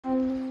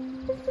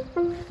Whoa!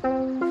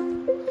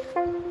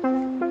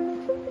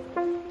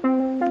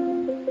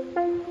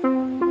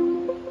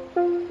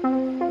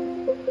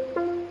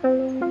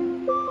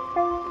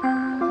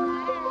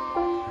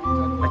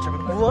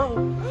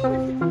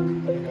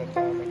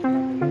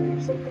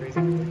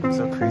 I'm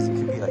so crazy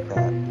to be like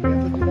that.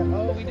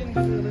 Oh, we didn't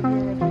do the living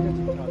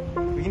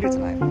room. We can do it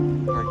tonight.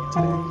 Or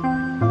today.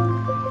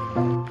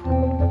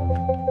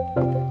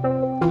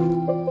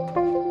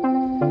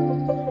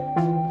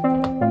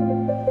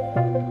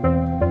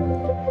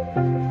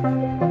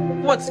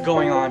 What's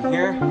going on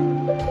here?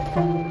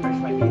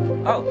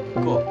 Oh,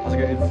 cool. I was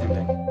gonna do the same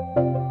thing.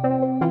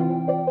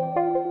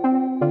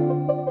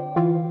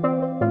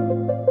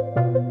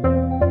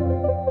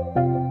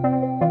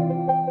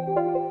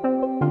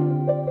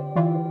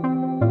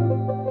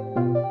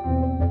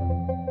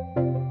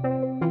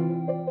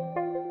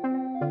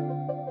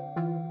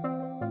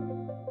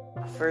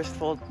 First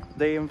full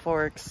day in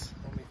Forks.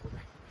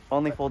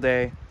 Only full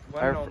day.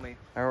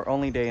 Our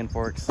only day in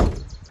Forks.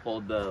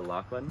 Hold the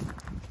lock button.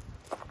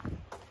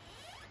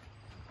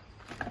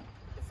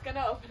 It's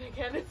gonna open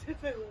again. It's a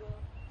little.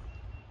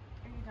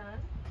 Are you done?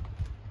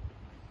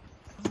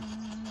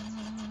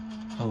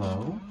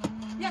 Hello?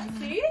 Yeah,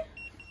 see?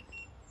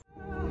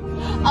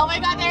 Oh my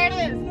god, there it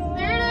is!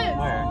 There it is!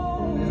 Where?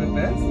 Is it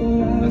this?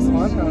 The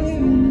Swan House.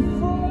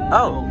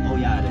 Oh! Oh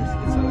yeah, it is.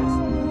 It's always.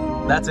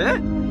 That's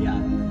it? Yeah,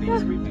 they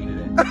just repainted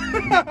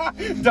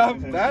it. Dumb,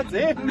 that's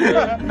it.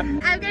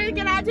 I'm gonna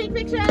get out and take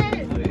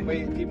pictures!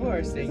 Wait, people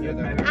are staying here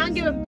though. I don't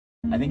give a.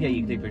 I think you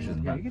can take pictures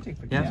in Yeah, front. you can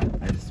take pictures.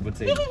 Yeah. I just would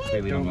say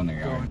clearly don't go in their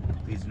yard.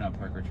 Please do not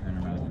park or turn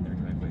around in their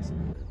driveways.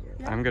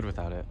 I'm good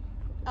without it.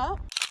 Oh.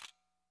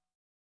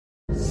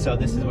 So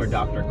this is where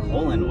Dr.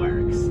 Colin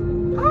works.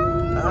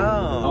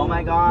 Oh. Oh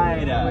my god.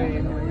 Wait,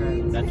 oh my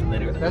god. That's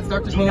literally. That's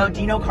Dr.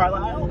 Do you know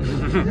Carlisle?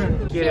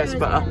 Yes,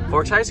 but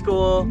Forks High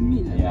School.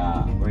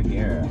 Yeah, we're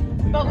here.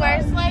 But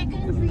where's like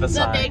the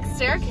side. big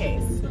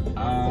staircase?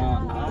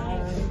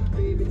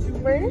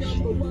 Where is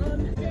she?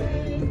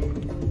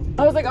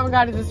 I was like, oh my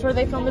god, is this where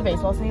they filmed the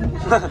baseball scene?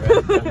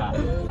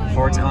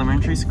 Forks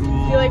Elementary School.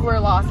 I feel like we're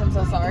lost, I'm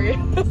so sorry.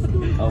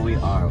 Oh, we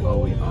are. Oh,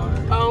 we are.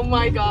 Oh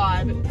my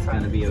god. It's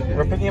gonna be okay.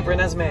 We're picking up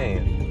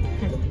Renesmee.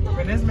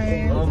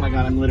 Renesmee. Oh my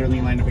god, I'm literally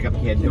in line to pick up a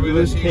kid. Did we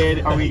lose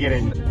kid? Are we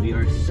getting? We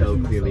are so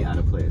clearly out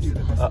of place.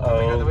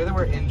 Oh, the way that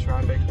we're in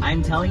traffic.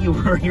 I'm telling you,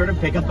 we're here to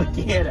pick up a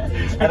kid.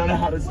 I don't know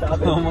how to stop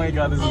it. Oh my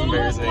god, this is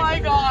embarrassing. Oh my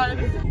god.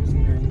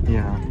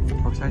 Yeah,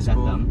 Forks High Is that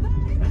School.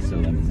 them? That's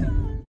so them.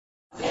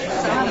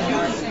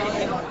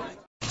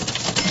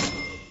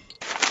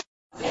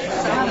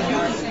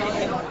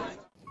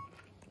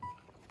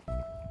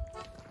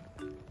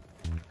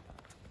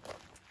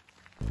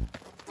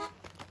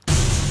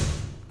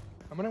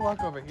 I'm gonna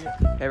walk over here.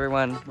 Hey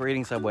everyone, we're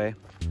eating Subway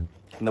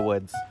in the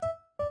woods.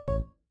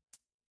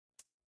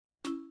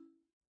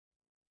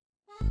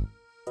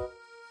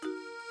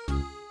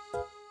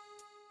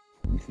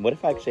 What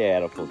if actually I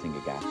had a full tank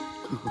of gas?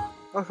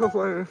 That's so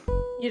funny.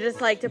 You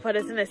just like to put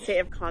us in a state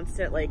of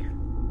constant, like,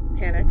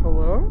 panic.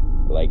 Hello?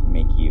 Like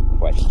make you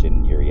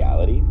question your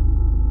reality?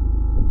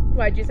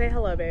 Why'd you say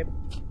hello, babe?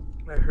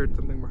 I heard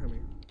something behind me.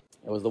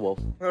 It was the wolf.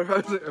 I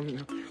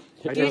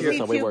Do you hear see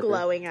Subway two worker.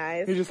 glowing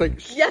eyes? He's just like,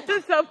 shh. Yeah,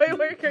 the subway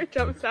worker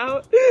jumps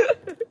out.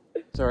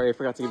 Sorry, I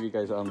forgot to give you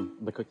guys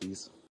the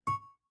cookies.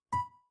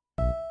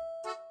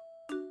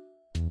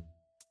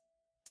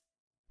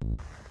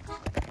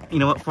 You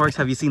know what, Forks?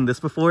 Have you seen this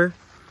before?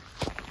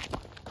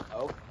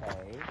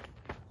 Okay.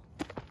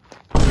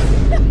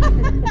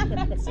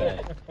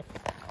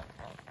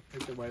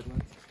 Take the wide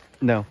lens.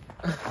 No.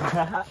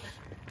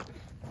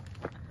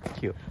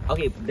 Cute.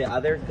 Okay, the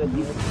other good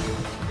news.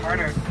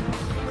 Harder.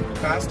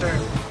 Faster.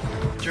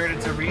 Jared,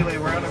 it's a relay.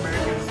 We're on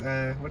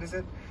America's, what is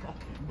it?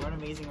 We're on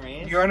Amazing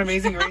Race. You're on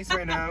Amazing Race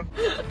right now.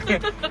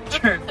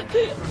 Jared.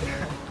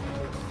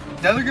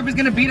 The other group is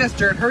gonna beat us,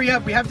 Jared. Hurry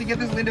up. We have to get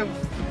this window.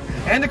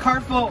 And the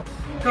car full.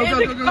 Go,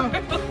 go, go, go,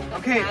 go.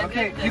 Okay,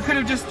 okay. You could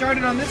have just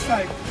started on this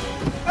side.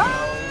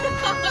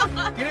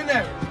 Ah! Get in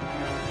there.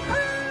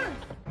 Ah!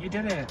 You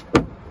did it.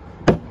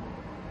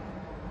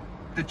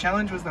 The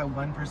challenge was that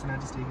one person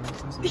had to stay here.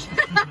 So sorry.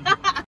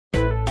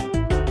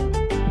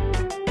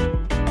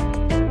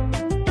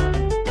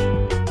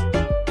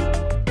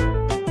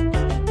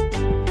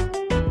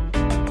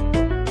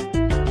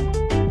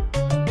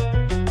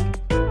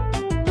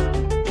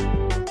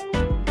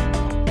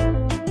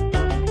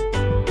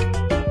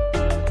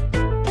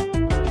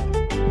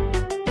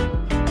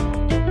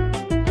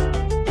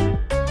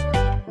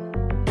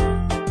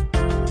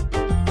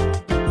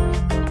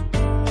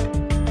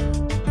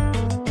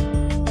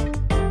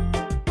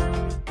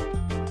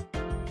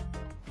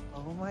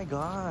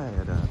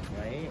 God.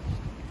 Right?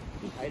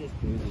 The height is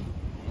crazy.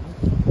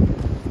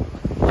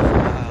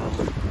 Wow.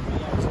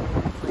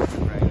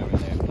 Right over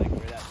there. Like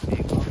where that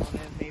big one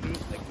is, maybe?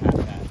 Like past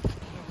that.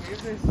 The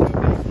waves are so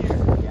big here.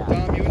 Yeah.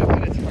 Dom, you would have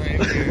put a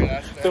time here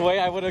last night. The way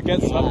I would have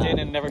get swept in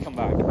and never come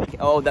back.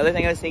 Oh, the other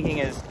thing I was thinking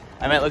is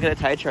I might look at a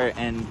tide chart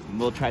and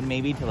we'll try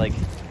maybe to like,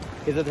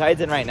 because the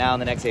tide's in right now in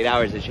the next 8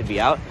 hours, it should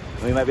be out.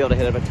 And we might be able to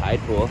hit up a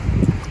tide pool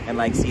and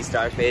like see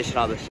starfish and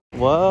all this.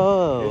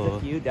 Whoa. There's a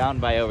few down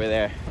by over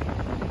there.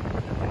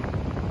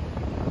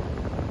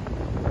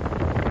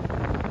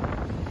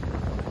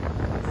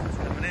 It's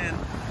coming in.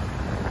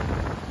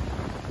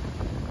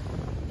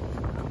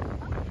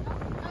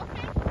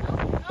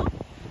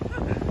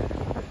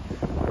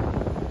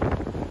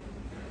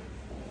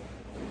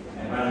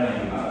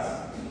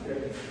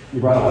 You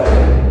brought away.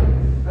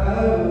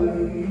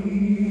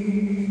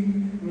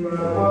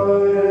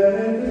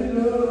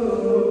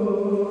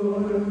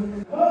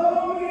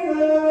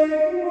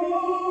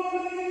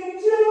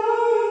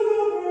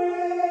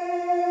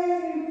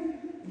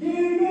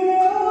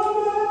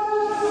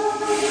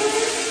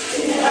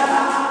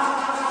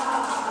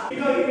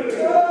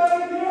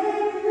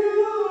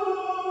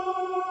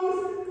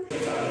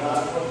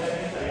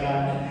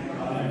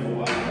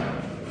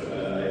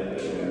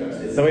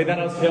 So wait, then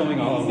I was filming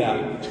all of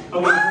that.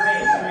 Oh, great.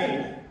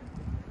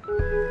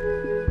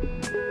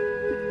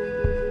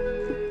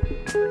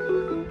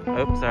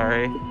 Oops,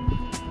 sorry.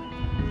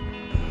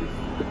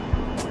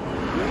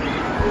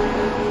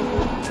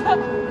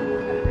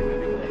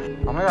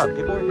 Oh my god,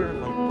 people are here.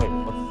 Like, wait,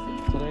 what's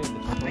today?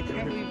 I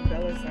can't believe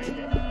Bella signed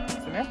it.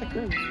 Samantha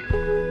Cruz.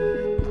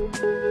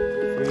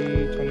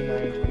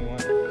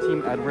 3/29/21. Team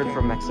Edward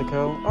from Mexico.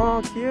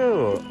 Oh,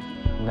 cute.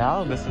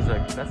 Now this is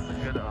that's a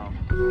good hotel.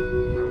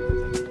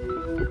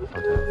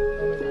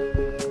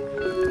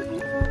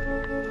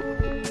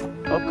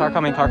 Oh, car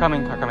coming. I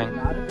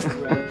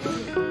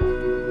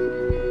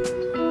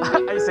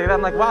say that,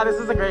 I'm like, wow, this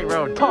is a great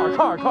road. Car.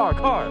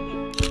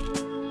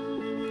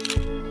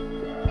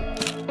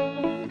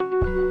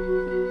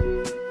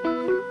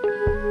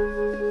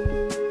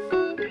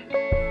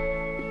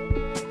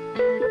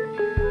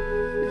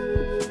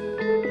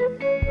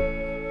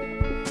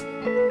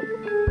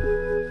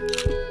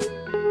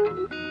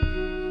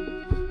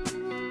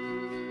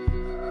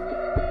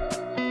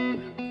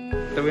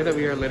 The way that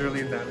we are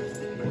literally that.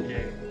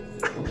 Okay.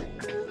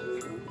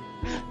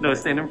 No,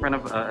 stand in front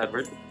of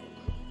Edward.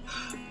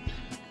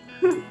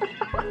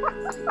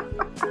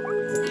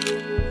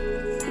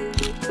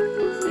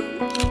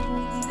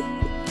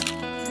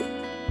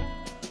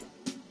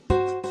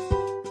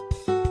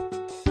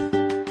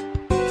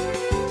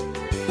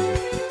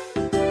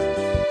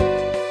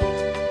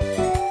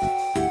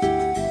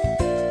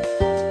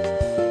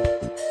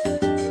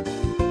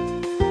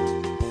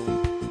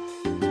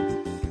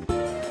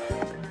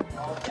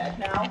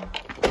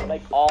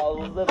 Like all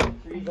the little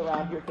trees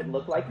around here could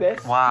look like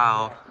this.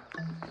 Wow.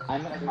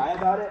 I'm gonna cry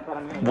about it, but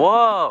I'm gonna.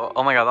 Whoa!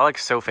 Oh my god, that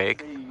looks so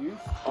fake.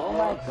 Oh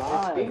my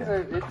god.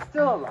 It's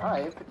still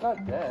alive. It's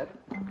not dead.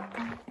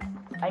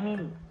 I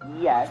mean,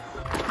 yes.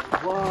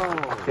 Whoa.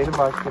 State of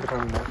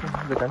Washington,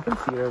 the Duncan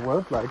cedar,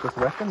 world's largest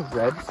western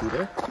red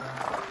cedar.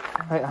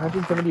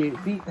 178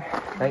 feet,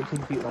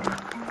 19 feet long.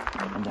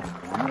 And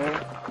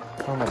diameter.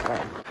 Oh my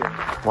god.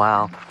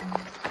 Wow.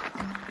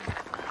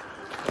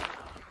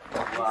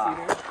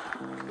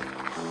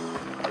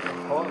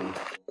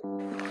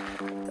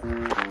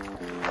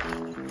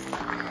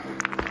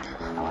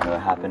 I wonder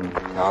what happened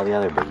to all the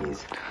other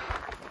biggies.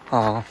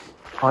 Oh.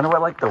 I wonder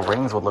what like the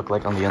rings would look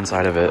like on the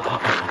inside of it.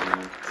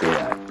 See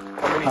that?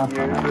 How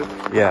many years?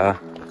 Yeah.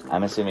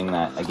 I'm assuming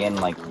that, again,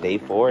 like, they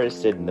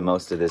forested the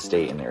most of this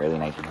state in the early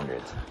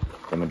 1900s.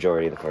 The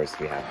majority of the forests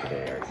we have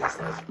today are just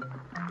like,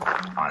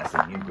 honestly,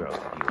 new growth,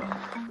 if you will.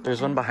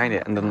 There's one behind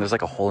it, and then there's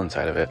like a hole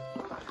inside of it.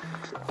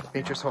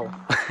 Nature's hole.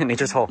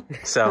 Nature's hole.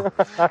 So.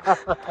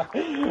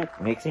 It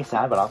makes me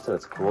sad, but also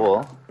it's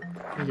cool.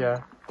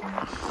 Yeah.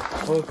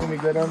 Well, can we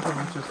go down to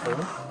Nature's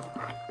hole?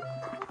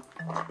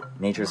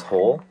 Nature's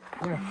hole?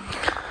 Yeah.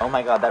 Oh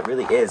my god, that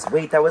really is.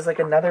 Wait, that was like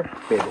another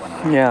big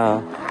one.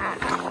 Yeah.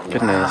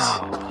 Goodness.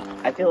 Wow.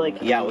 I feel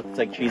like, yeah, with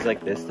like trees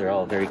like this, they're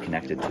all very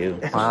connected too.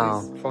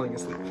 Wow. She's falling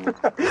asleep.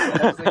 I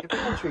was like, it's a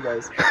country,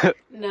 guys.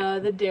 No,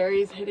 the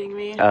dairy's hitting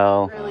me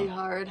really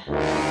hard.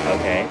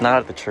 Okay. Not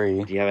at the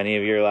tree. Do you have any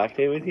of your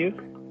lactate with you?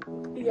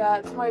 Yeah,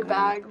 it's my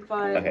bag,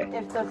 but Okay.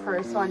 if the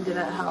first one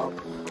didn't help,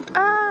 it's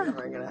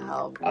never gonna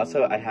help.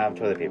 Also, I have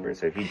toilet paper,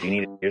 so if you do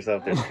need it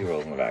yourself, there's 2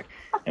 rolls in the back.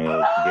 And we'll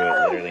do it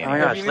literally Oh my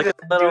anywhere. gosh, look at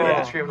the little...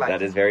 Yeah,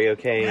 that is very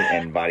okay,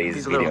 and bodies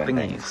These be little doing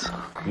thingies.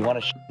 things. You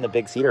want to in the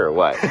big cedar or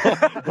what?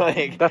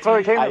 Like, That's what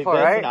we came here for,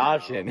 that's right? an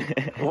option.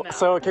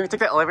 So can we take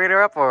the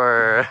elevator up,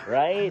 or...?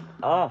 Right?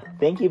 Oh,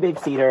 thank you, big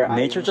cedar.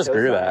 Nature I'm just so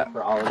grew sorry that.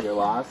 for all of your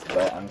loss,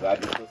 but I'm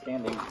glad you're still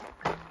standing.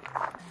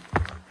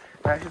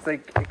 Ash is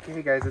like,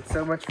 okay guys, it's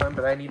so much fun,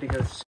 but I need to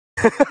go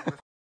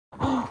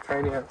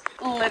tiny house.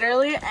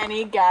 Literally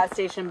any gas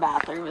station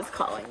bathroom is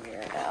calling me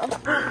right now.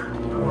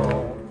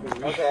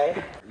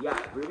 Okay. Yeah,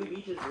 Ruby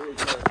Beach is really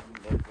close.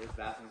 There's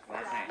bathrooms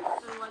last night.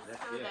 So let's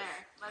go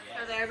there. Let's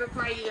go there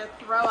before I either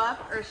throw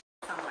up or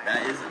somewhere.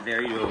 That is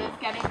very doable. It's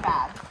getting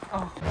bad.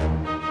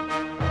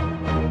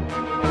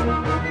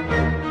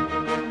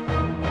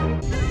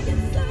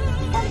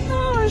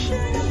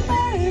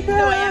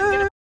 So I am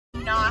gonna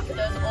knock those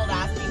old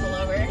ass people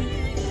over.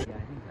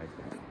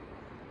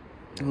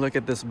 Look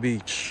at this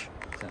beach.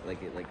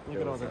 Like it, like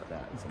Look at all fills up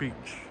that that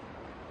beach.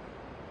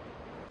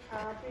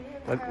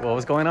 What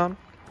was going on?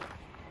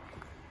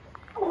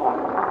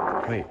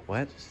 Wait,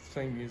 what? Just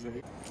playing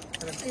music.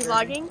 Are you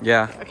vlogging?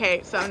 Yeah.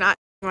 Okay, so I'm not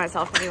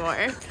myself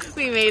anymore.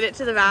 We made it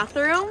to the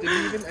bathroom.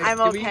 I'm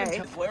okay.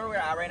 Where we're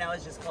at right now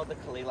is just called the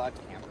𝘼𝙐𝙀𝘿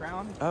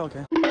campground. Oh,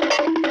 okay.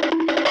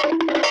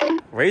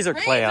 Razor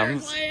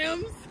clams.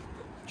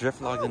 Drift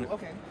logged in.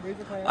 Okay,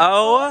 razor clams.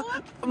 Oh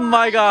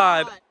my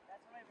god. That's one of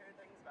my favorite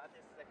things about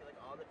this is I feel like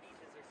all the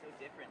beaches are so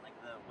different. Like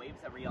the waves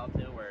that we all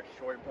do were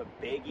short but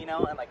big, you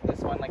know, and like this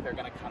one, like they're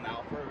gonna come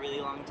out for a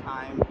really long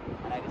time.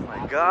 And I just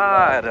my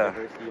god. love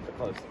the diversity of the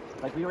coast.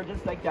 Like we were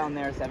just like down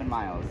there 7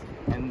 miles,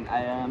 and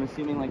I'm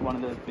assuming like one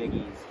of those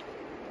biggies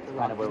is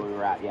kind of where we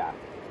were at. Yeah.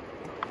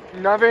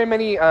 Not very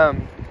many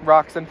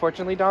rocks,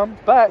 unfortunately, Dom,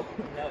 but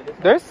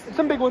there's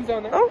some big ones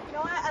down there. Oh. You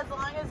know what? As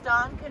long as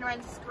Dom can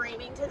run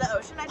screaming to the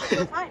ocean, I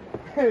think we're fine.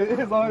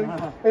 As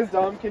long as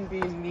Dom can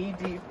be knee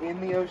deep in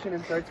the ocean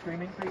and start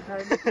screaming 3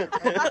 times.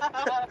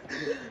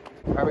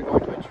 Are we going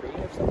to a tree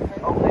of some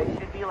kind? Oh, it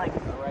should be like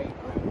right.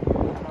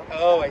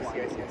 Oh, I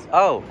see.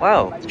 Oh,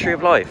 wow. The tree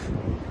of life.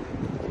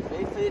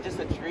 Basically just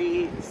a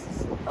tree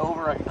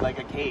over like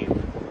a cave.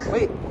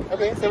 Wait,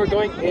 okay, so we're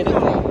going in a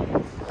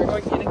cave. We're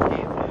going in a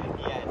cave.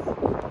 Yes.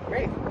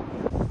 Great.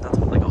 That's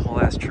like a whole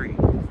ass tree.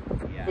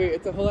 Yeah. Wait,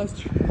 it's a whole ass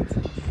tree.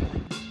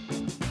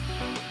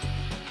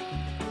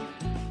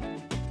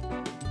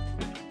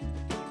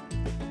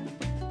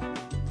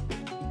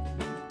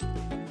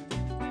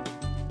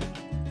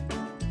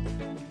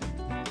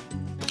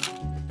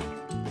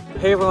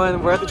 Hey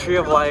everyone, we're at the Tree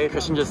of Life.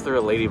 Christian just threw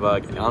a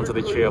ladybug onto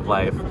the Tree of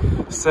Life.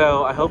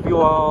 So I hope you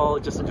all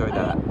just enjoyed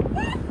that.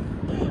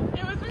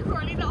 It was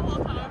recording the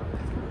whole time.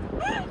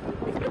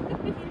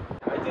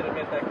 I did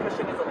admit that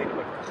Christian is a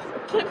ladybug.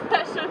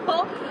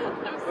 Confessional.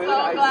 I'm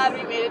so glad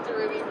we made it to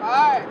Ruby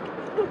Park.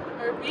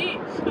 Or beach.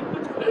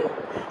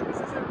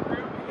 This isn't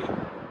Ruby.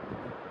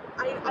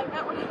 I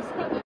meant when you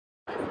said it.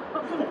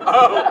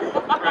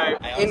 Oh, right.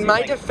 In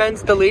my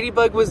defense, the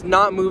ladybug was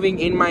not moving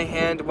in my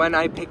hand when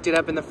I picked it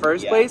up in the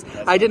first place.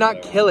 I did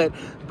not kill it,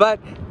 but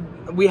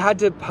we had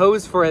to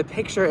pose for a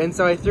picture, and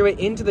so I threw it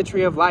into the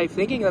Tree of Life,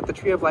 thinking that the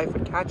Tree of Life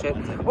would catch it,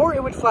 or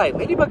it would fly.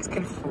 Ladybugs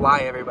can fly,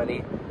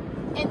 everybody.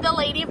 In the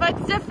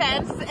ladybug's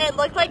defense, it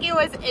looked like it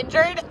was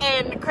injured,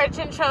 and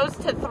Christian chose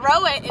to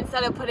throw it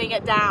instead of putting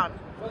it down.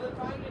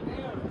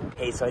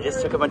 Hey, so I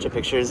just took a bunch of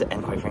pictures,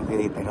 and quite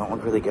frankly, they don't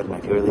look really good, and I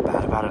feel really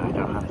bad about it. I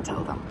don't know how to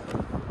tell them.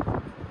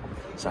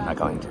 So I'm not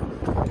going to.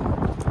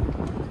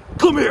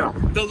 Come here!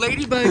 The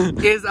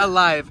ladybug is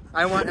alive.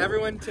 I want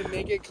everyone to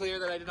make it clear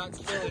that I did not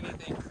kill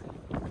anything.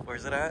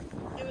 Where's it at?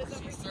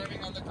 She's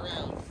serving on the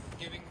ground,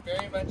 giving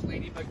very much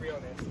ladybug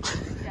realness.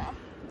 Yeah.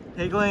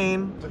 Hey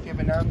Glenn. Okay,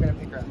 but now I'm gonna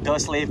pick her up. Don't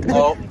sleep.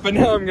 Oh. But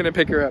now I'm gonna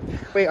pick her up.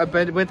 Wait,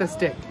 but with a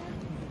stick.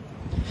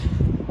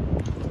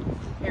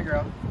 Here,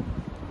 girl.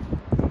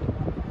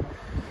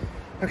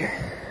 Okay.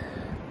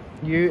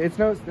 It's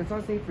not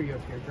safe for you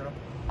up here, girl.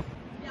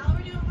 Now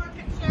we're doing more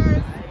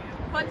pictures.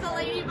 Put the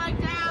ladybug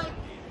down.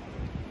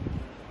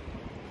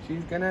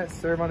 She's gonna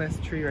serve on this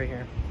tree right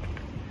here.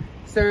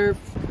 Serve,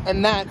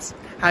 and that's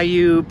how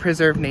you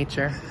preserve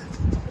nature.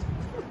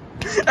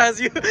 As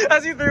you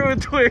threw a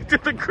twig to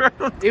the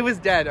ground. It was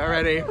dead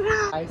already.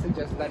 I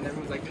suggested that, and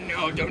everyone's like,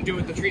 "No, don't do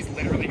it. The tree's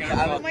literally gonna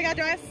fall." Oh my god,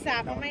 do I have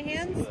sap on my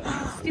hands?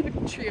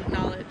 Stupid tree of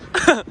knowledge.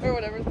 Or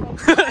whatever it's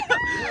called.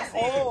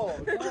 Oh,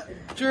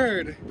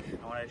 Jared.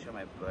 I want to show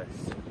my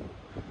bust.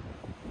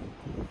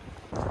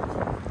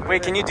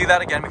 Wait, can you do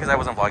that again because I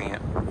wasn't vlogging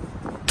it?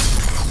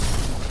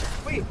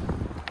 Wait,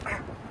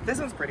 this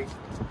one's pretty.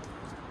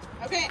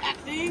 Okay,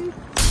 acting.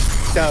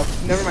 So,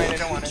 never mind, I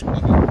don't want it.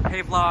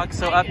 Hey vlog,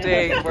 so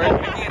update, we're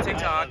making a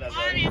TikTok.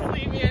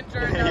 Obviously, me and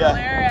Jordan are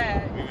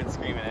hilarious. We've been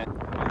screaming it.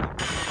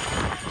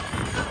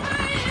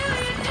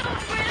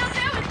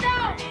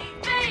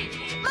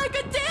 Like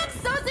a damn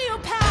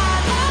sociopath.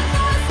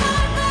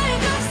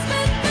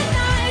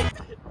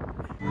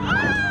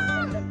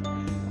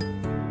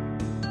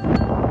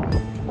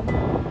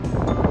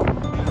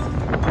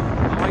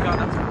 Oh my god,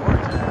 that's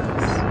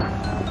gorgeous.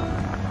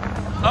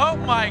 Oh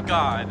my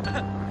god.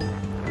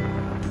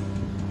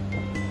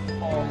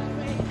 Oh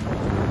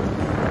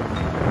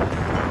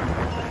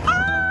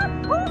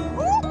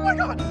my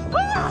god. Ah!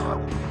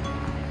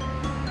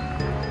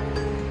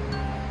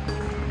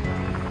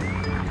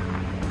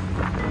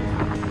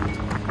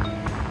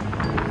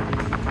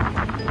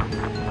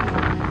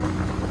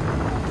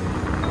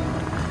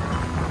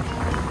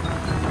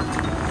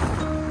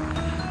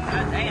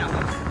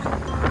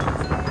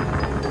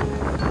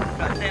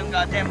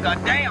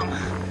 Goddamn.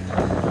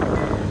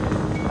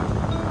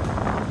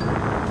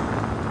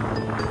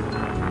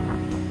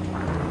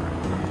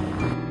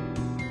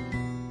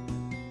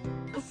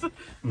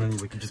 And then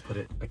we can just put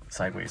it like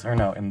sideways, or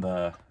no, in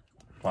the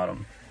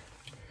bottom.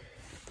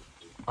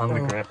 On the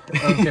grip.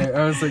 Okay,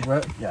 I was like,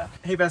 what? Yeah.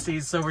 Hey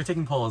besties, so we're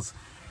taking polls.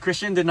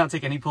 Christian did not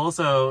take any polls,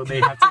 so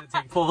they have to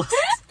take polls.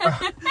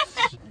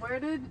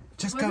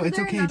 Just go, it's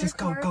okay, just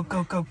go.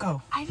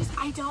 I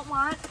don't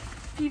want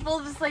people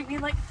just like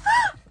being like,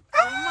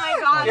 oh my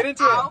god, Get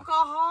into it.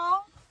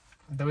 alcohol?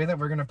 The way that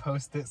we're gonna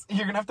post this,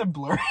 you're gonna have to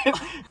blur it.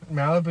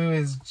 Malibu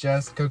is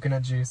just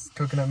coconut juice,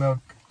 coconut milk.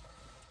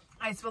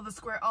 I I spilled the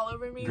squirt all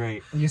over me.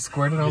 Great. You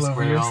squirted all over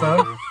Squirted all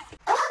yourself? over.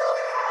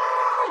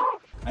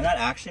 I'm not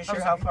actually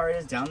sure how far it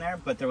is down there,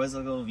 but there was a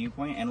little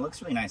viewpoint, and it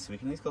looks really nice, so we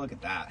can at least go look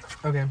at that.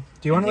 Okay.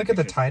 Do you want to look at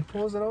the tide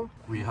pools at all?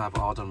 We have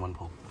all done one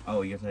pull.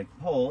 Oh, you have like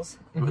poles.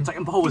 The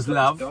second pull was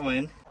love. Go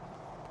in.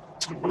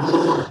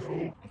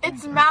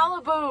 It's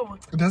Malibu.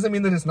 It doesn't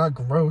mean that it's not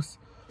gross.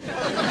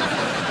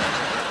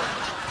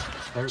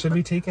 Should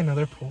we take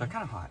another pool? They're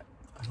kind of hot.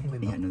 I don't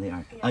believe Yeah, no, they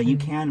are. You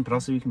can, but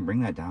also you can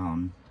bring that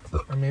down.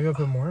 Or maybe I'll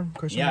put more?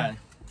 Question Yeah, mark?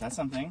 that's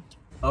something.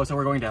 Oh, so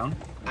we're going down?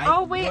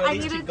 Oh wait, I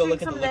need to go drink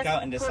look at some the of this.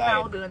 lookout and Put decide.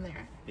 Malibu in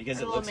there. Because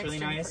A it little looks really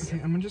mixture. nice,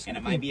 Okay, I'm just and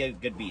it gonna might be a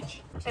good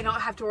beach. I don't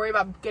have to worry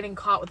about getting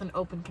caught with an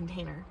open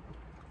container.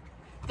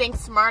 Think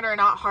smarter,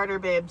 not harder,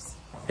 babes.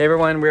 Hey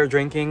everyone, we're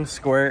drinking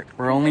squirt.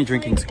 We're only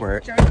drinking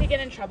squirt. Jone could get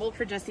in trouble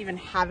for just even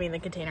having the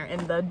container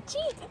in the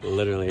Jeep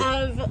Literally.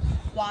 of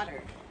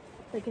water.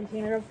 The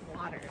container of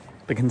water.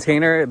 The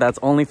container that's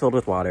only filled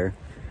with water.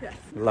 Yes.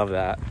 Love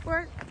that.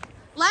 Or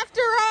left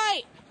or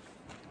right?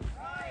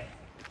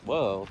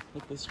 Whoa,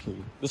 look at this tree.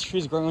 This tree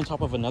is growing on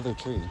top of another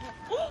tree.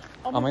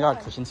 Oh my god,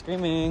 Christian's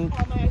screaming.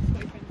 All my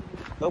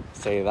ex-boyfriends. Nope,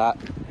 say that.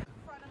 Front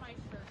of my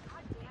shirt.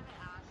 God damn it,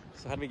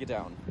 Ash. So how do we get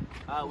down?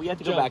 We have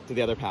to go back to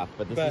the other path,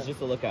 but this is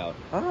just a lookout.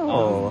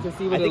 Oh. To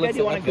see I what it think I looks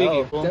do like. want to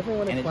go. Definitely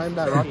want And to it's climb just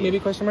that rock, pretty. maybe,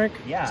 question mark?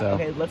 Yeah, So.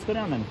 okay, let's go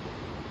down then.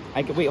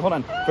 Wait, hold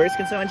on. First,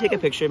 can someone take a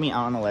picture of me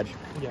out on the ledge?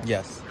 Yeah.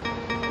 Yes.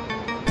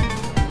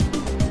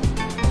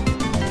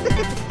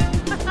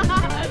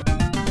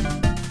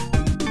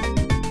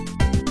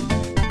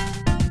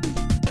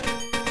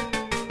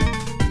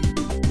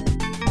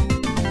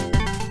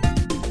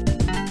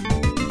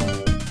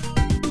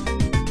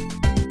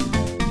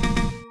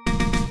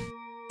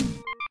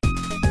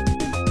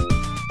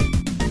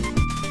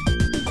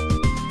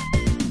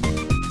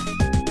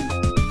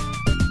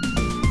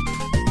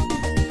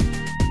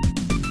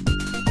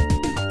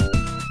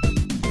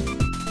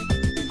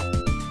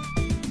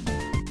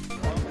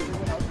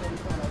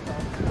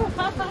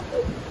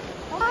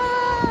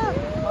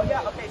 Oh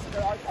yeah, okay, so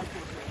there are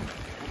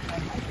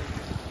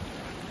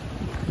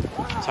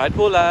Tide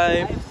pool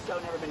live. I've so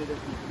never been to this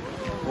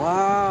beach.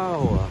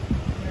 Wow.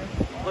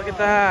 Look at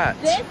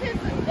that. This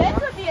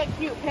would be a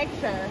cute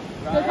picture.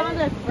 It's on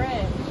this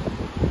bridge.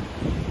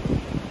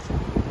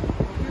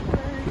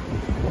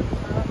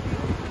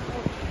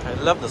 I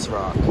love this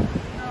rock.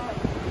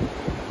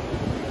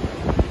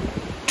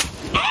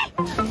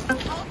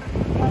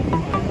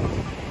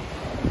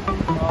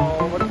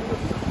 Oh, what if we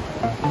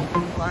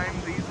just climb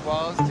these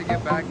walls to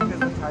get back because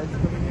the tide's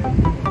coming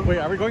in? Wait,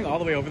 are we going all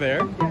the way over there?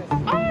 Here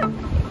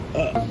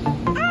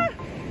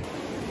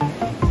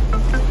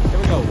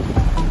we go.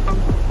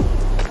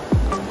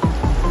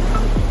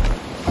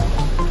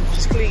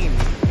 She's clean.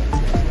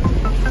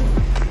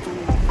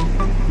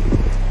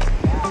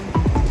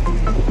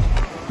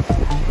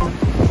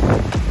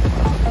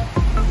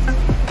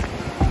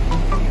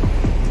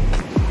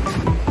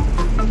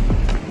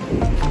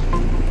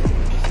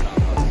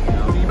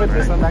 Can you put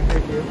this one back there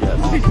too?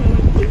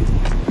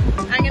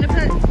 I'm gonna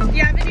put. Do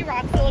you have any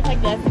rocks that look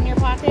like this in your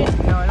pocket?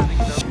 No, I don't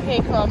think so. Okay,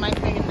 cool. Mine's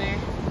big in there.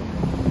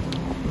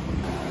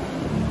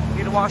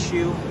 Need to wash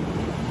you.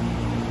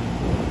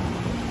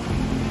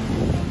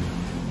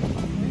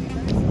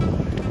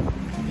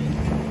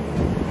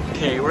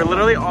 Okay, we're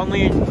literally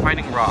only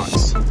finding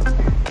rocks.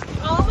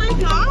 Oh my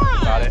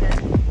god! Got it.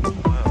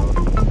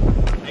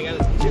 Whoa. I got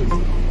a tooth.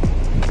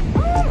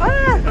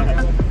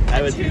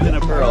 I was using a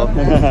pearl.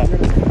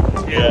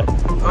 Yeah.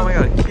 Oh my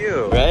god,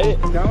 cute. Right?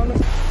 Down.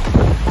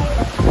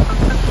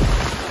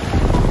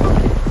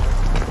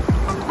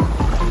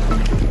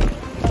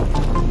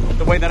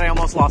 The way that I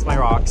almost lost my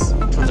rocks.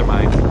 Which ones are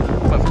mine?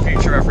 But for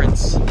future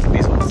reference,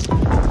 these ones.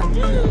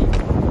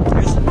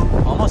 It's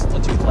almost a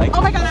tooth like.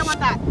 Oh my god, I want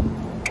that.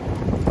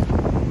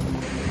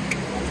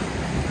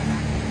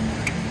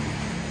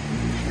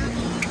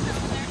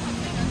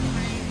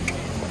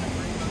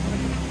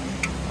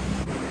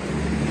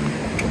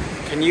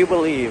 Can you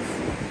believe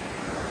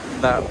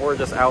that we're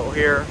just out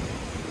here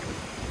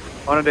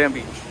on a damn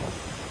beach?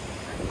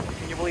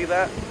 Can you believe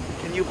that?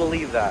 Can you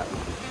believe that?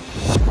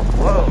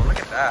 Whoa, look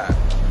at that.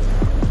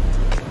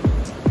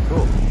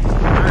 Cool.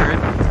 Alright,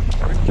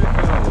 where'd you go?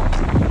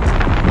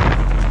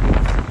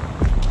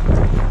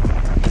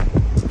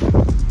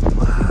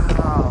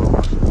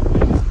 Wow.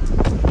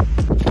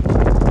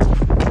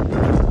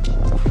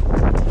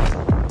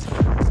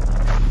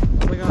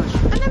 Oh my gosh.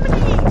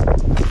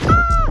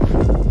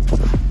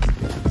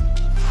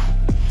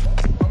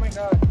 Oh my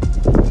god.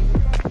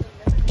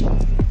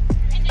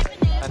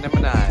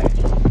 Anemone.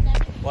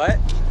 What?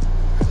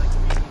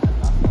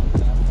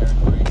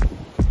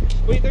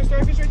 Wait, there's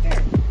starfish right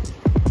there.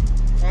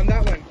 On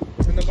that one.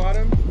 In the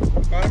bottom.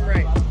 Bottom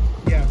right.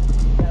 Yeah.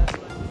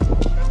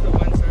 That's the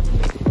one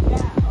starfish.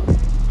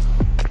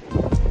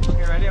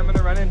 Okay, ready? I'm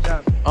gonna run and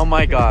jump. Oh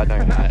my god, no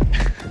you're not.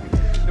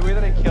 The way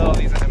that I kill all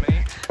these anemones.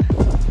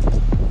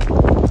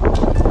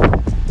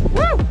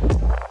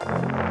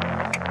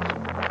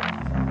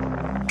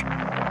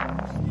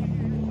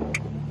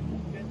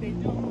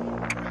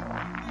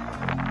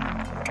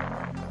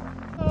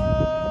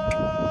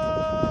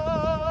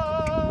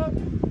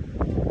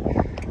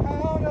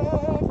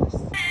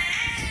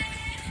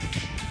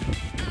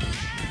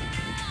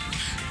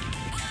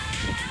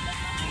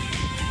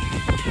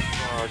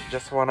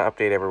 just want to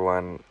update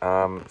everyone.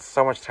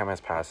 So much time has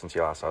passed since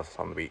you last saw us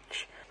on the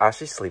beach.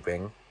 Ashley's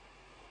sleeping.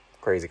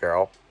 Crazy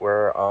girl.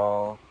 We're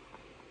all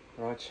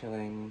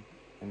chilling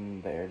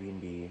in the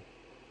Airbnb.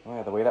 Oh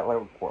yeah, the way that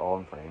we're all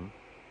in frame.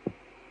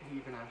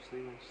 Even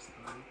Ashley when she's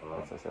sleeping. Oh,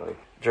 that's so silly.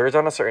 Jared's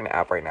on a certain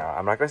app right now.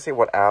 I'm not gonna say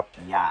what app.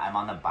 Yeah, I'm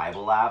on the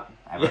Bible app.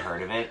 I've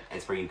heard of it.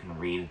 It's where you can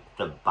read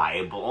the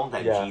Bible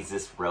that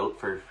Jesus wrote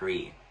for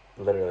free.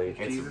 Literally.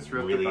 Jesus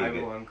wrote the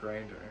Bible on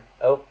Grindr.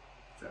 Oh.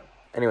 So.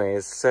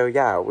 Anyways, so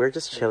yeah, we're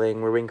just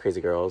chilling. We're being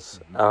crazy girls.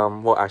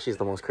 Well, Ashley's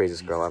the most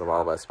craziest girl out of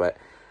all of us, but.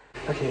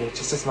 Okay,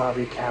 just a small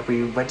recap.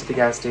 We went to the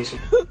gas station.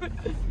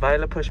 Bye,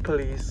 La Push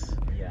Police.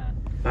 Yeah.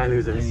 Bye,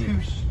 losers.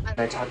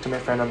 I talked to my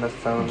friend on the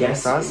phone.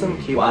 Guess I saw some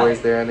cute what?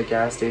 boys there at the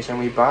gas station.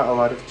 We bought a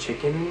lot of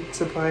chicken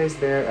supplies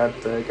there at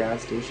the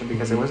gas station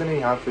because there wasn't any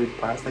hot food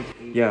past like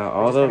 8. Yeah,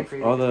 all Which is kinda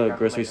crazy the because we got,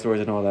 grocery like,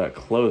 stores and all that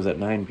close at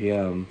 9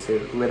 p.m. to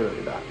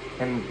literally that.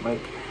 And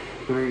like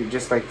we were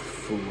just like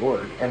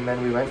floored. And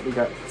then we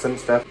got some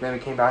stuff. Then we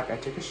came back. I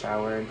took a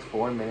shower in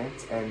 4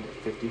 minutes and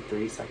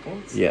 53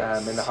 seconds.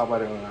 Yes. And the hot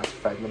water only lasts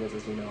 5 minutes,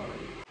 as you know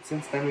already.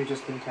 Since then, we've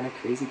just been kind of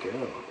crazy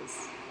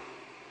girls.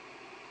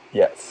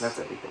 Yes. That's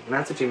everything. And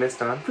that's what you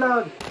missed on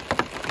vlog.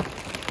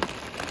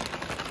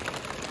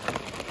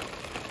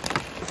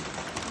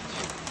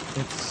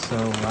 It's so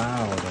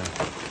loud.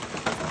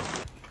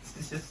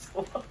 This is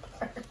so hard.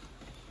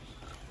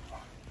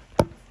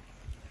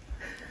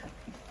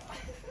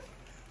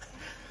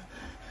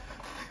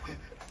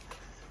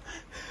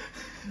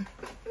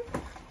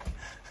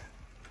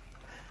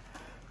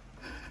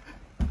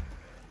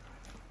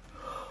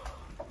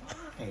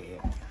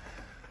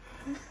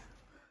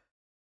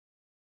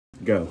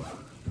 Go.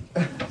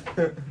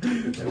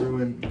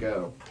 Everyone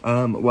go.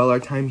 Well, our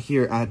time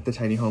here at the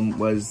tiny home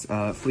was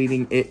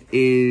fleeting.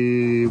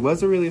 It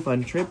was a really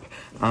fun trip.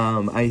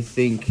 I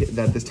think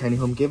that this tiny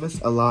home gave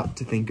us a lot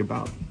to think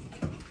about.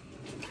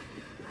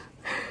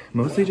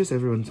 Mostly just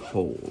everyone's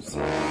holes.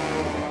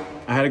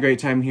 I had a great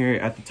time here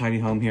at the tiny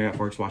home here at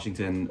Forks,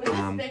 Washington. Which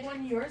is big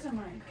one, yours or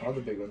mine? All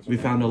the big ones. We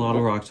found a lot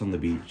of rocks on the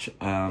beach.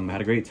 Had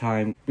a great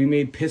time. We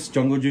made piss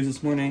jungle juice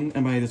this morning,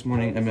 and by this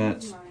morning I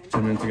met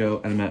 10 minutes ago,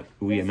 and I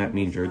met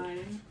me and Jared.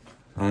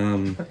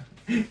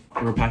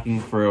 We're packing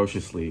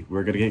ferociously.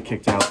 We're gonna get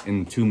kicked out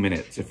in 2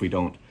 minutes if we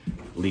don't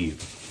leave.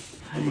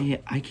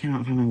 I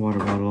cannot find my water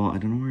bottle. I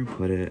don't know where I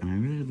put it, and I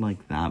really would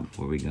like that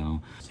before we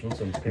go.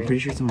 I'm pretty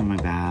sure it's in one of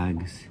my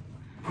bags.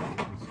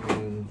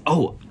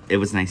 Oh, it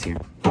was nice here.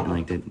 I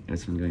liked it. It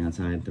was fun going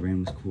outside. The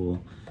rain was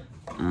cool.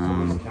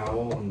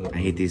 I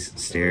hate these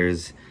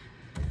stairs.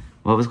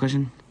 What was the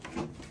question?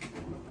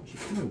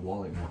 My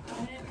wallet.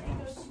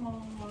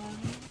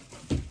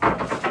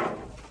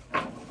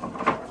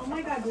 Oh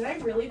my god, did I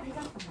really pick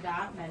up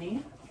that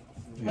many?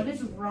 What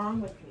is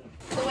wrong with me?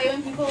 The way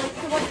when people like,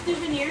 so what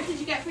souvenirs did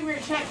you get from your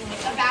trip? I'm like,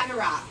 a bag of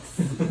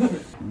rocks.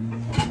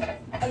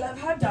 I love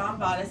how Dom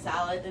bought a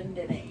salad and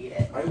didn't eat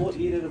it. I will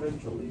eat it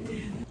eventually.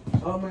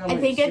 Oh my god. I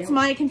think it's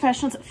my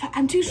confessional.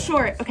 I'm too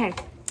short. Okay.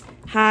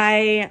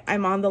 Hi,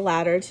 I'm on the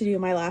ladder to do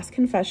my last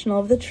confessional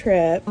of the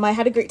trip. I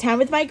had a great time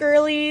with my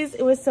girlies.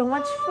 It was so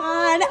much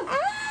fun.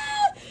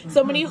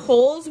 So many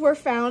holes were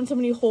found. So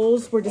many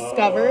holes were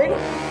discovered.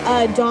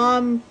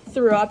 Dom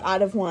threw up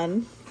out of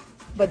one,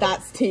 but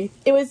that's teeth.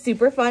 It was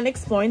super fun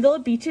exploring the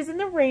little beaches in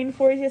the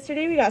rainforest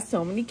yesterday. We got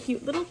so many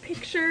cute little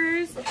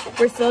pictures.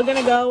 We're still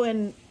gonna go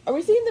and, are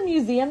we seeing the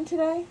museum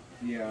today?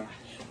 Yeah.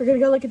 We're gonna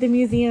go look at the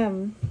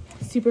museum.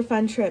 Super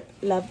fun trip.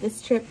 Love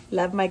this trip.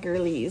 Love my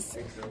girlies.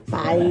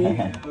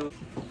 Bye.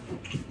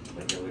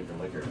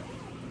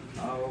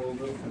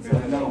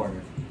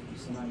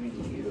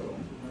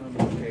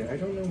 Okay, I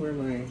don't know where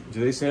my Do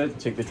they say to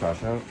take the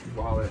trash out?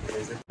 wallet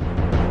is.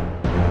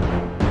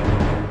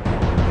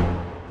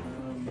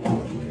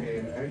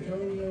 Okay, I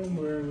don't know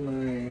where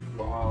my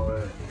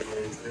wallet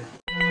is.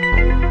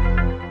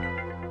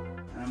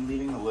 I'm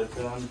leaving the wood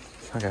for them.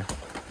 Okay.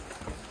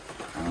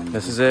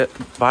 This is it.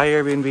 Bye,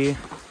 Airbnb.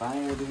 Bye,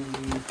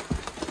 Airbnb.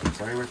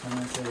 Sorry we're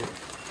coming to say.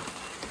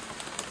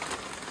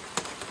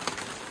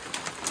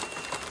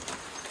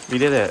 We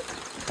did it.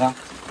 Yeah.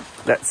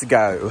 Let's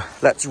go.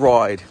 Let's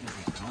ride.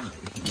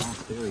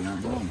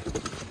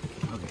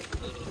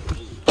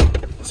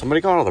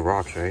 Somebody got all the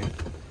rocks, right?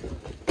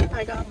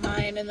 I got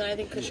mine, and then I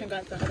think Christian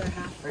got the other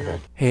half.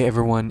 Hey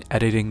everyone,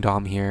 Editing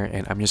Dom here,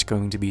 and I'm just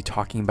going to be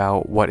talking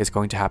about what is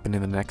going to happen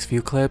in the next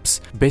few clips.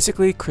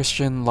 Basically,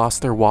 Christian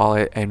lost their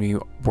wallet and we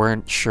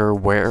weren't sure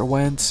where it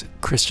went.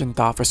 Christian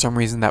thought for some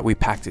reason that we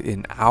packed it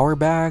in our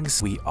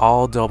bags. We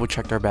all double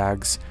checked our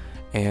bags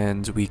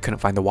and we couldn't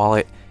find the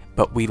wallet,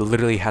 but we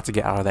literally had to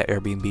get out of that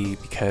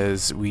Airbnb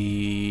because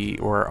we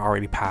were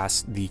already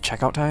past the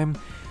checkout time.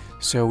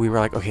 So we were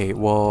like, okay,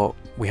 well,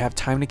 we have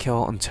time to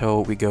kill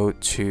until we go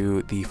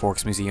to the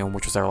Forks Museum,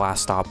 which was our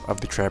last stop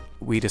of the trip.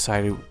 We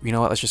decided, you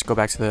know what, let's just go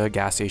back to the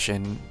gas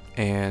station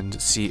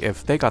and see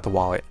if they got the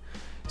wallet.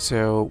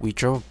 So we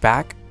drove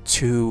back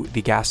to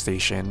the gas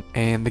station,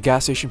 and the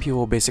gas station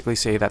people basically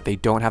say that they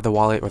don't have the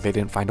wallet or they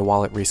didn't find a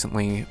wallet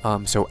recently.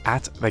 So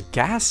at the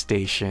gas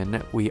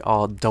station, we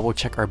all double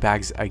check our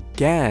bags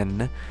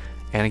again,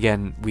 and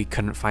again, we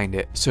couldn't find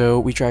it. So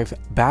we drive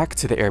back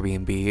to the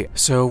Airbnb.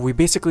 So we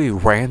basically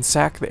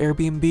ransack the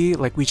Airbnb,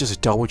 like we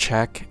just double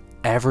check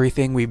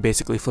everything. We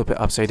basically flip it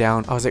upside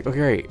down. I was like,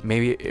 okay,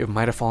 maybe it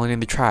might have fallen in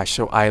the trash.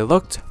 So I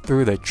looked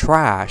through the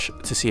trash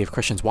to see if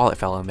Christian's wallet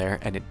fell in there,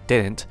 and it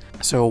didn't.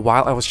 So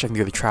while I was checking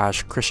through the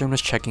trash, Christian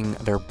was checking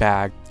their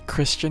bag.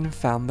 Christian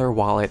found their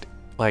wallet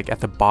like at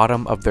the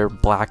bottom of their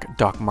black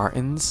Doc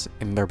Martens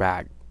in their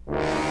bag.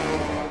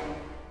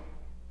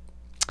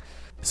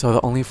 So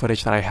the only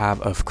footage that I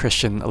have of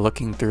Christian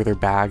looking through their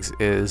bags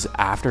is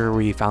after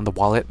we found the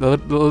wallet.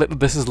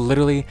 This is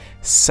literally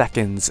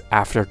seconds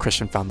after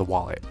Christian found the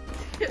wallet.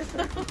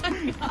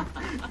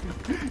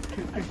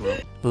 Oh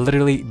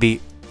Literally the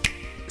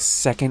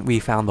second we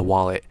found the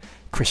wallet,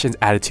 Christian's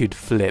attitude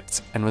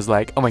flipped and was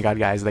like, oh my god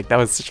guys, like that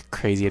was such a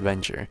crazy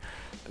adventure.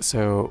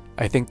 So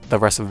I think the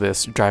rest of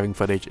this driving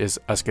footage is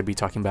us gonna be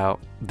talking about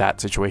that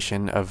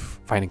situation of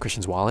finding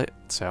Christian's wallet,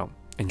 so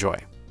enjoy.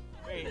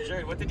 Wait,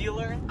 Jared, what did you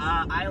learn?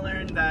 I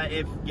learned that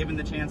if given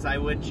the chance, I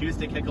would choose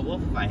to kick a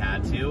wolf if I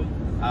had to,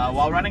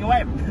 while running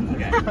away.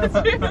 Okay.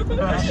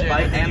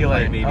 Fight and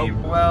flight, maybe. Oh,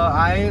 well,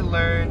 I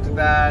learned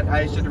that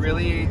I should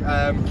really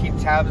keep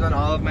tabs on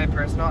all of my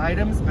personal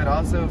items, but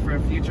also for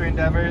future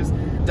endeavors,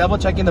 double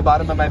checking the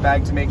bottom of my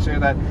bag to make sure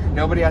that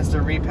nobody has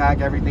to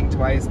repack everything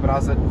twice, but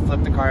also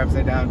flip the car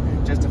upside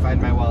down just to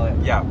find my wallet.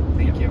 Yeah.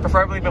 Thank you.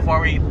 Preferably before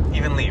we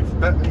even leave.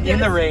 But in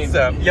the rain.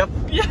 So, yep.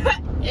 Yeah,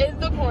 in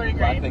the pouring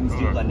Black rain. things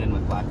do blend in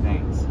with black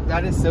things.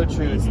 That is so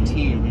true. It's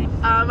tea.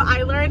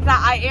 I learned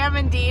that I am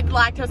indeed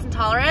lactose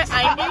intolerant.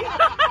 I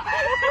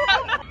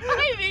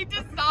need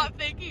to stop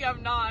thinking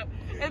I'm not.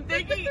 And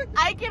thinking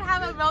I can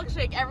have a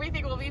milkshake,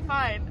 everything will be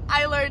fine.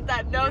 I learned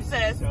that no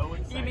sis,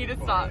 you need to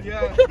stop.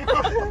 Yeah.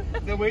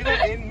 The way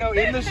that in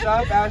the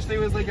shop, Ashley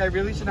was like, I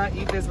really should not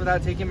eat this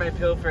without taking my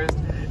pill first.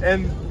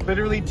 And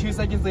literally 2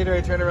 seconds later, I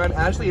turn around,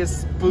 Ashley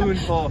is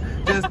spoonful,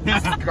 just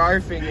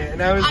scarfing it.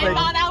 And I was like, I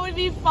thought I would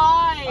be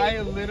fine.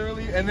 I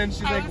literally, and then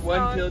she's like,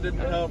 one pill didn't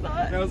help.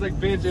 And I was like,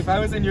 bitch, if I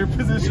was in your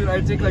position,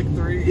 I'd take like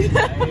 3.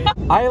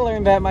 I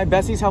learned that my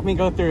besties helped me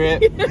go through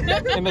it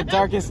in the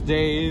darkest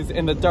days,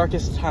 in the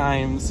darkest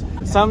times.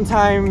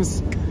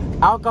 Sometimes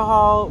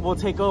alcohol will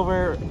take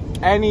over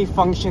any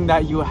function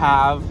that you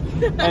have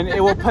and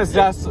it will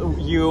possess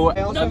you.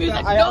 I also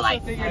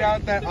figured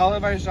out that all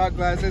of our shot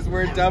glasses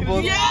were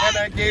doubled, and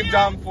I gave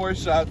Dom 4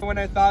 shots when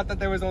I thought that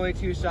there was only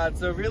 2 shots.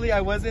 So really,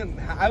 I was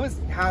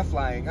half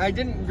lying. I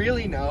didn't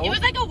really know. It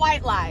was like a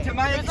white lie. To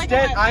my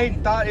extent, I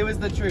thought it was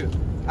the truth.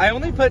 I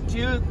only put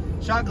 2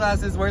 shot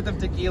glasses worth of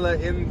tequila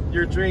in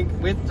your drink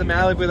with the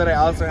Malibu that I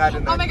also had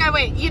in there. Oh my god,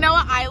 wait, you know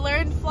what I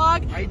learned,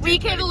 vlog? We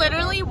can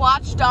literally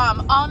watch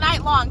Dom all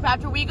night long, but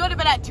after we go to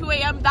bed at 2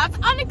 a.m., that's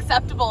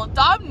unacceptable.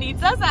 Dom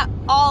needs us at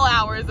all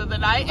hours of the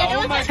night, and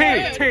it was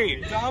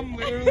Tate. Dom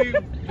literally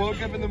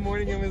woke up in the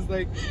morning and was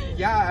like,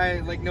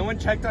 yeah, no one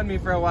checked on me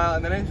for a while,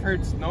 and then I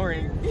heard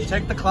snoring.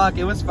 Checked the clock,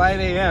 it was 5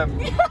 a.m.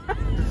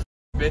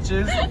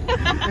 Bitches.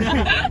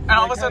 And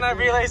all of a sudden I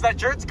realized that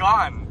Jared's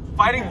gone.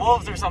 Fighting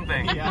wolves or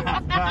something. Yeah.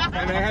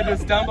 And I had to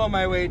stumble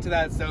my way to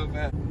that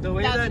sofa. The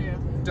way that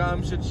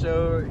Dom should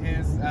show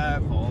his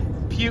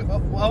puke,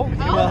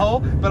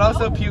 but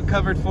also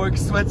puke-covered fork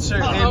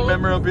sweatshirt in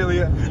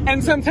memorabilia.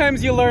 And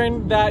sometimes you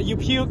learn that you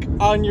puke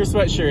on your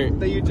sweatshirt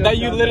that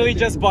you literally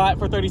just bought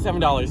for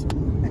 $37.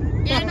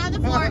 And on the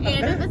floor, and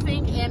in the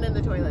sink, and in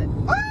the toilet.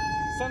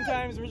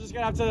 Sometimes we're just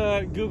gonna have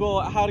to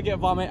Google how to get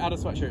vomit out of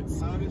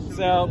sweatshirts.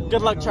 So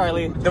good luck,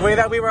 Charlie. The way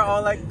that we were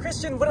all like,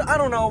 Christian, I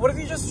don't know, what if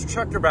you just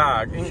check your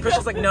bag? And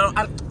Christian's like, no,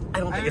 I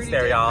don't think it's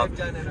there, y'all.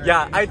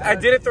 Yeah, I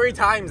did it 3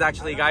 times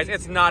actually, guys.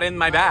 It's not in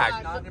my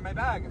bag. Not in my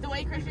bag. The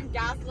way Christian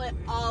gaslit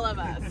all of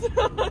us.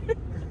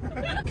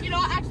 You know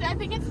what, actually, I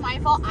think it's my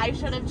fault. I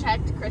should have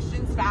checked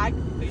Christian's bag.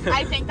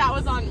 I think that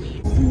was on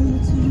me.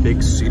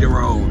 Big Cedar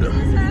Road.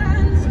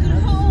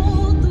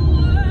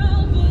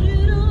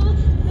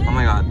 Oh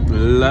my god,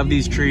 love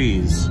these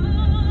trees.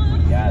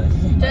 Yeah.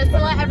 Just to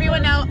let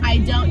everyone know, I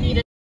don't need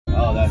it.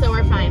 Oh, that's so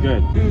we're fine.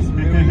 Good. They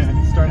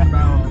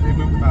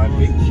moved about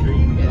big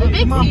tree. The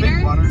big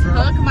cedar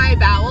took my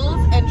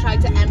bowels and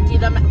tried to empty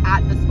them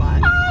at the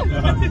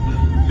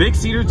spot. Big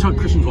Cedar took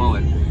Christian's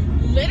wallet.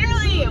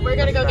 Literally, we're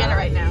gonna go get it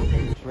right now.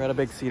 We're at a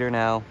Big Cedar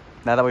now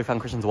that we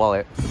found Christian's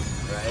wallet.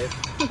 Right?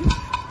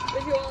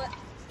 Where's your wallet?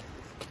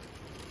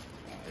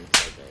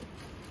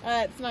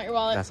 It's not your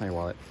wallet. That's not your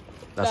wallet.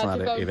 That's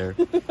not it either.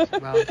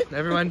 Well,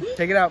 everyone,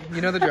 take it out. You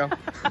know the drill.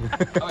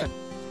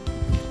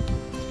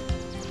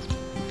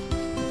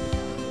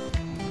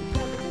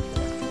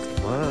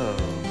 Whoa.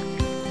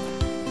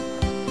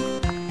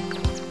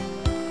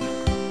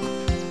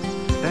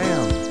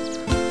 Damn.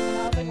 And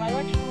I was like, why do I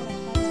actually want to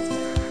climb up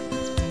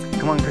there?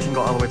 Come on, Christian, go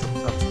all the way up to the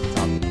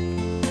top.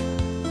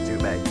 Do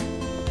it, bag.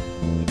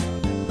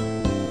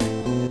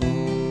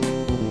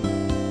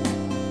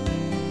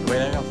 The way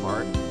that I got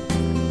fart.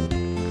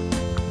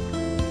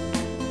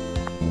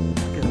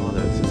 Look at all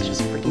this. It's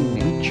just freaking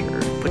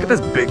nature. Look at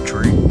this big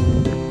tree.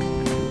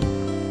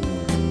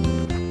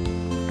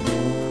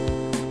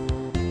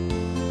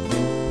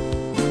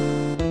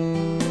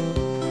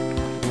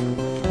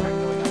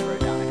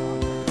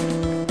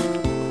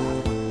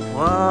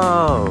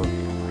 Whoa.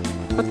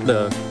 What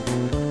the?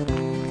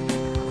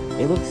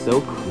 It looks so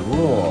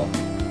cool.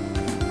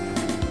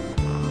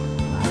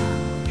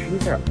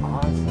 Trees are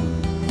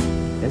awesome.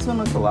 This one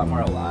looks a lot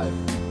more alive.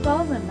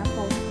 Balls and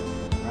knuckles.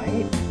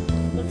 Right?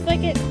 Looks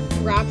like it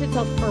wrapped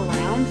itself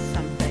around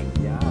something.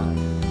 Yeah.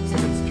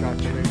 Someone's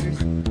trapped treasures.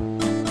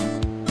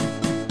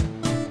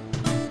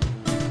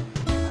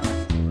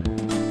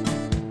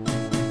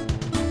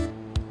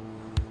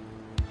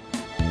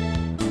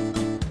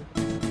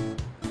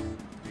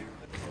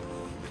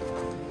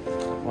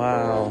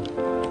 Wow.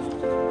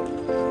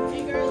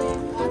 Hey girlies,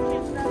 I'm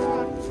against that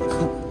rock.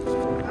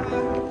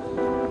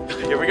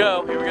 Here we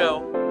go, here we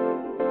go.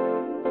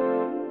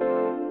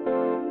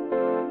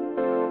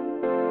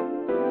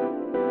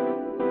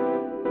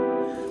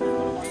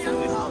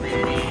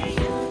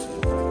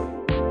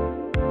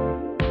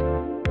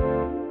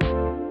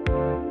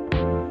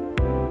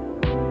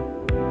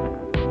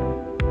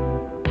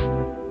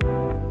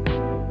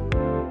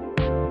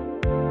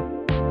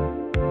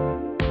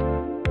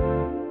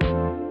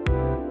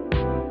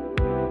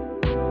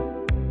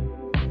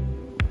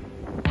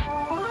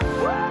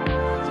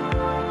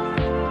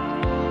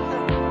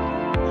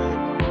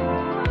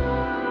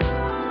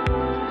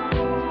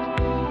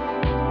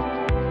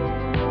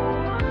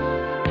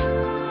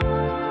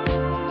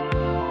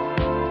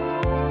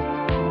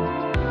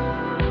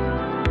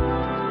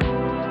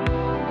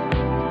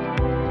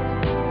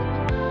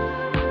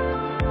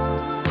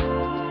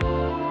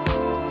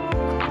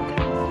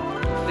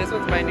 This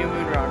one's my new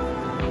moon rock.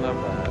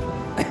 Love that.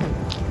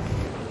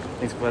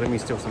 Thanks for letting me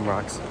steal some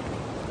rocks.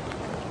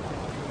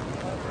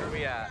 Where are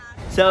we at?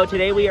 So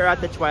today we are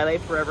at the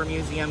Twilight Forever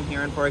Museum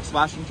here in Forks,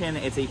 Washington.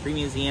 It's a free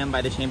museum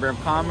by the Chamber of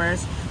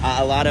Commerce.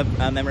 A lot of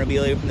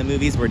memorabilia from the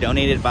movies were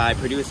donated by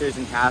producers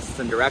and casts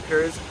and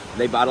directors.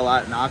 They bought a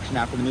lot in auction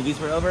after the movies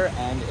were over,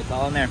 and it's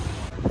all in there.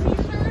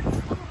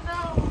 T-shirts?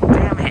 No.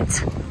 Damn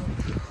it!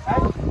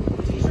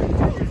 T-shirt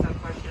pictures and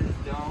questions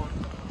don't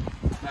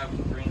have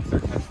rings or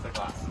touch the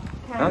glass.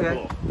 Okay.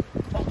 Cool.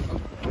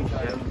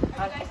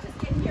 Guys just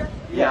get here?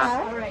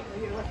 Yeah. All right, well,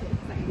 you're looking.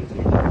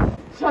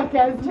 Chuck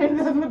has Jane,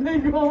 that's what they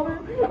call her.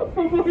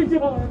 Oh my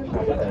god.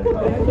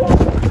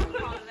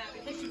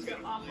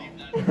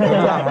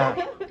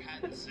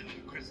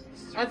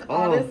 That's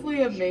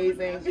honestly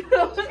amazing.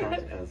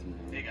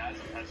 Hey guys,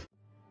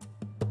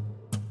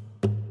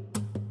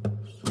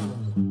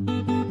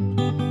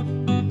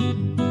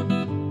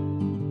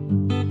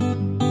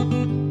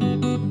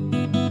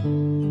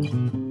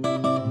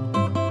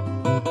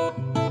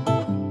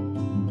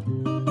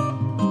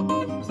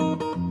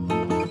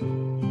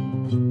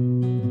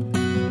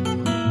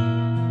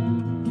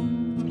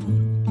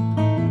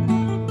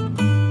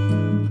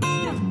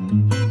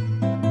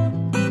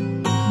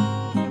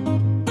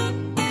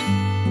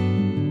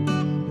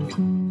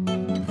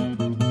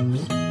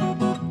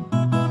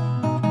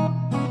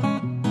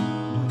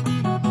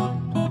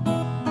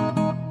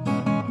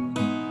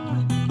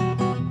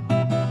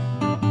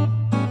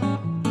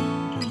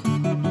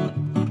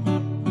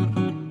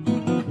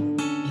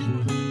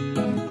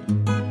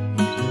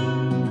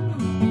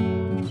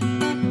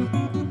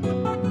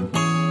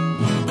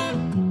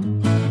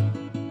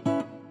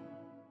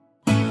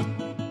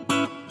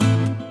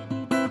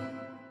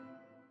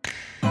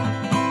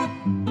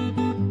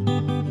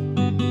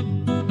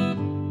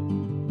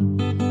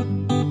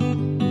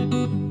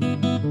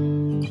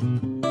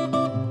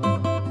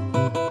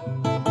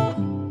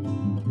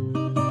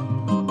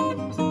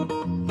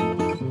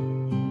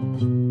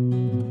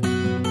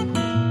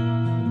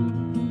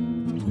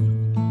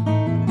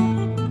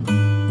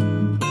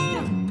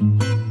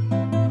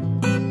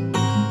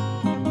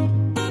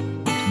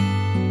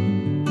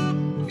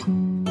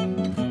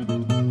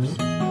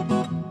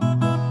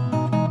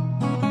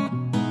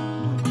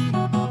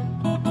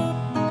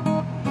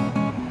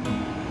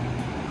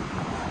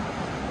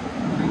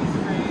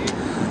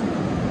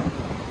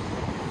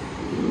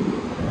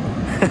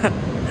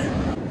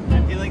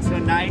 I'm feeling so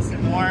nice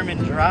and warm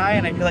and dry,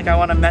 and I feel like I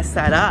want to mess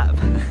that up.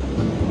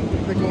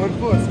 They're going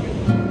for us.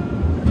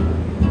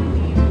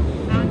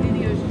 Out in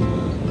the ocean.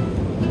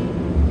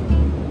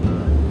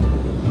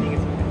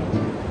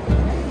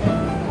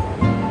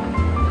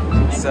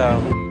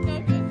 So,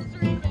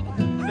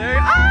 There,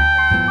 ah!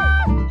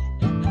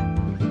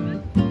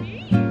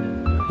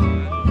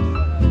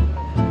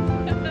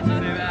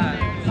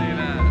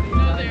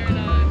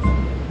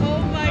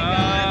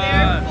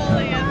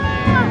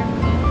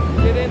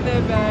 Get in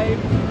there, babe.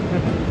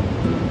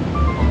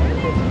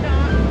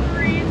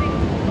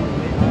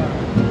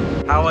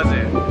 how was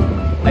it?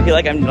 I feel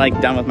like I'm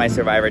like done with my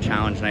Survivor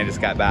challenge, and I just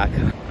got back.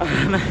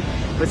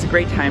 It was a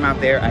great time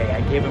out there.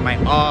 I gave it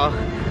my all.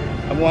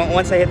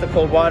 Once I hit the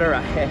cold water,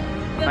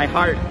 my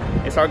heart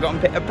it started going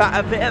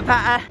pitter-patter,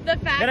 pitter-patter. The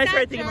fact Then I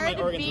started that thinking about my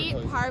Jared organs beat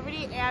were closed.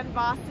 Parvati and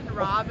Boston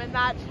Rob in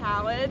that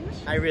challenge.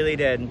 I really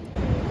did.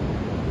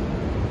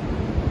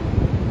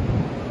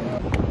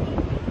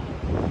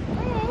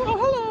 Oh,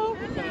 hello.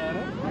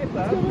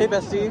 Hey,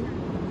 bestie.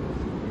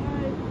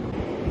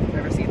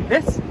 Ever seen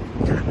this?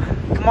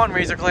 Come on,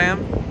 Razor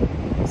Clam.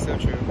 So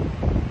true.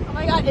 Oh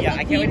my god, Yeah,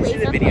 I can't wait to see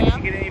the video. Did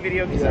you get any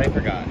video? Because I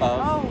forgot.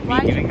 Oh, why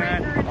are you doing break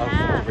that? her in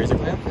half? Razor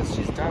clamp? Because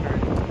she's done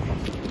already.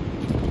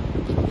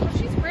 Oh,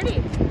 she's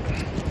pretty.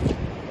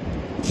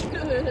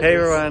 Hey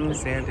everyone.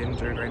 Sand in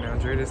Jared right now.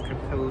 Jared is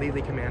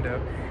completely commando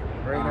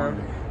right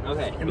now.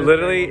 Okay.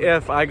 Literally,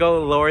 if I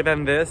go lower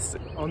than this,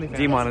 Only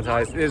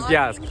demonetized. Is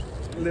yes.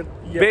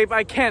 Babe,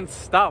 I can't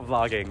stop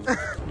vlogging.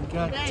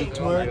 Got Hey, to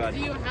twerk. do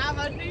you have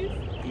undies?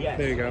 Yes.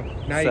 There you go.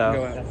 Now you So- can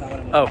go out. That's not what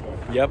I'm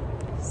Oh, yep.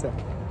 So.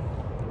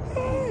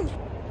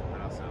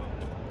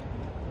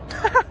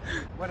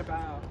 What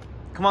about?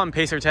 Come on,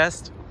 pacer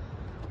test.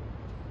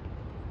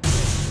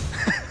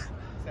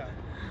 So.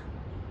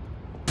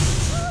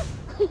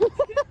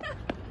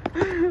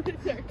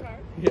 It's your car.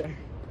 Yeah.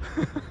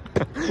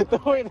 The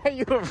way that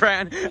you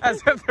ran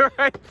as if the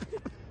right.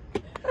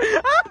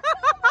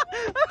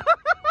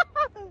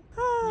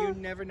 You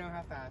never know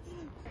how fast.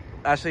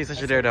 Ashley's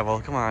such a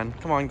daredevil. Come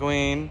on,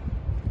 Gwen.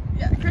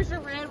 Yeah,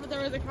 Christian ran, but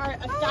there was a car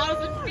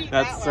 1,000 feet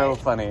That's that so way.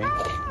 funny.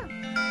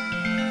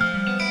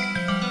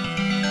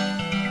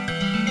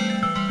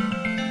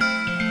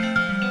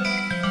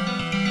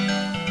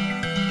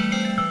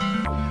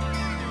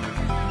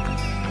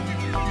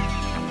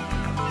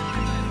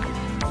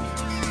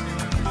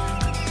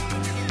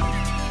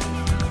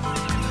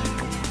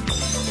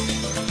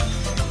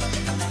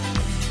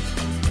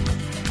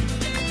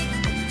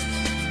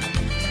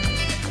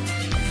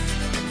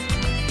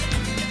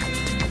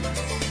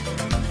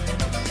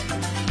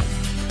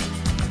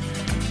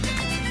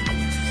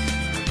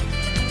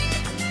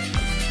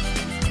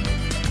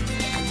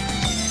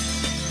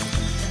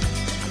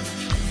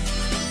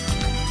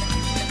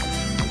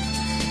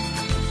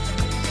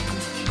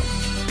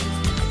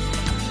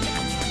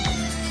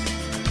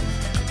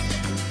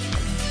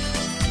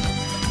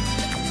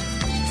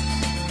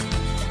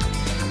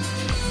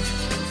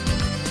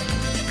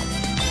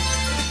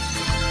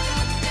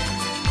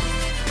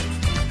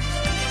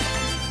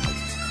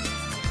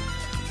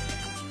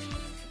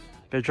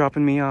 They're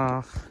dropping me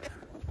off.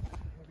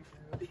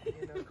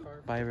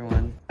 Bye,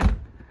 everyone.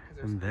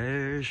 And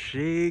there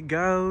she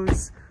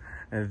goes.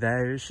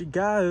 There she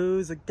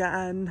goes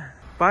again.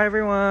 Bye,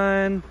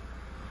 everyone.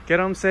 Get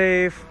home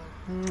safe.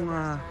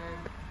 Mwah.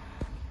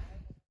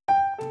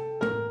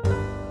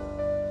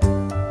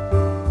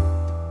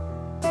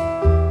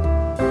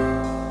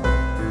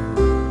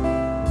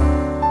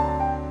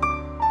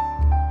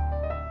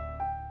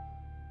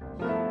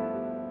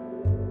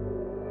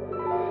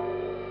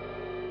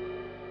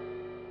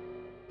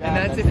 And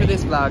that's it for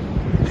this vlog.